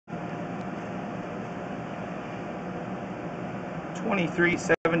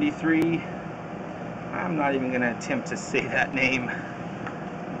2373. I'm not even going to attempt to say that name.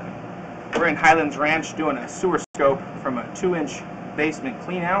 We're in Highlands Ranch doing a sewer scope from a 2-inch basement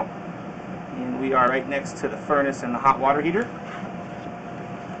clean out, and we are right next to the furnace and the hot water heater.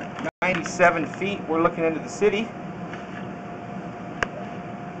 97 feet, we're looking into the city.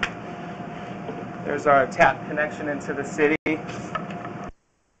 There's our tap connection into the city.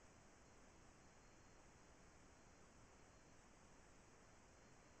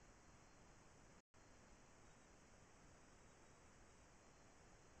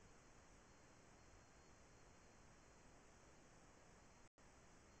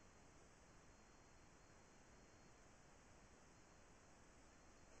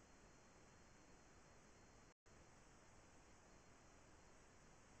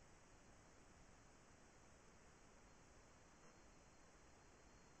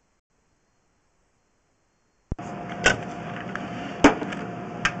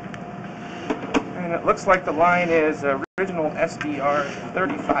 And it looks like the line is original SDR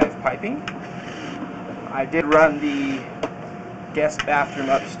 35 piping. I did run the guest bathroom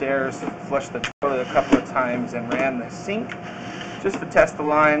upstairs, flushed the toilet a couple of times, and ran the sink just to test the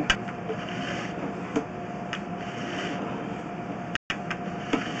line.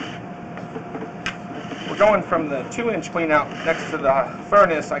 We're going from the 2-inch clean out next to the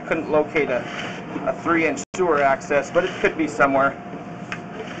furnace. I couldn't locate a 3-inch sewer access, but it could be somewhere.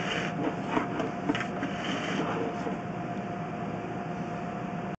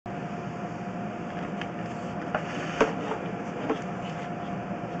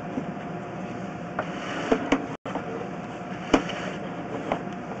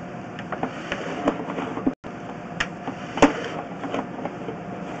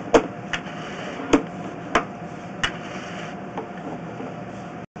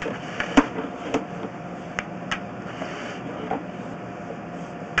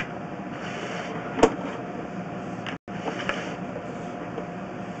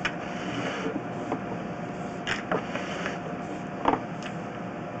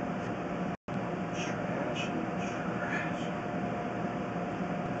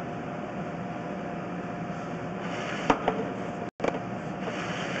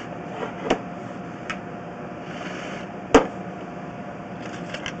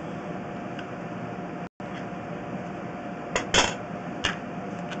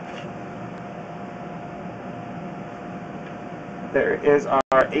 There is our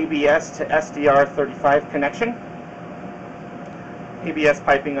ABS to SDR 35 connection. ABS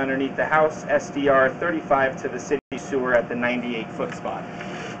piping underneath the house, SDR 35 to the city sewer at the 98-foot spot.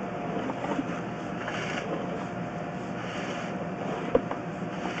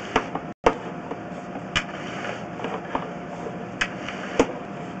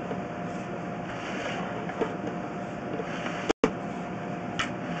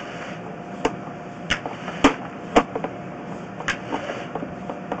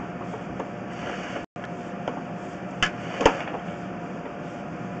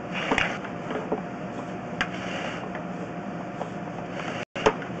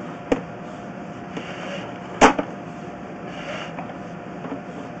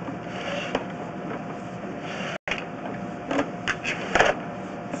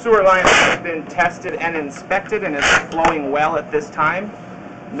 Sewer line has been tested and inspected and is flowing well at this time.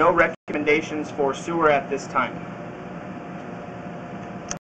 No recommendations for sewer at this time.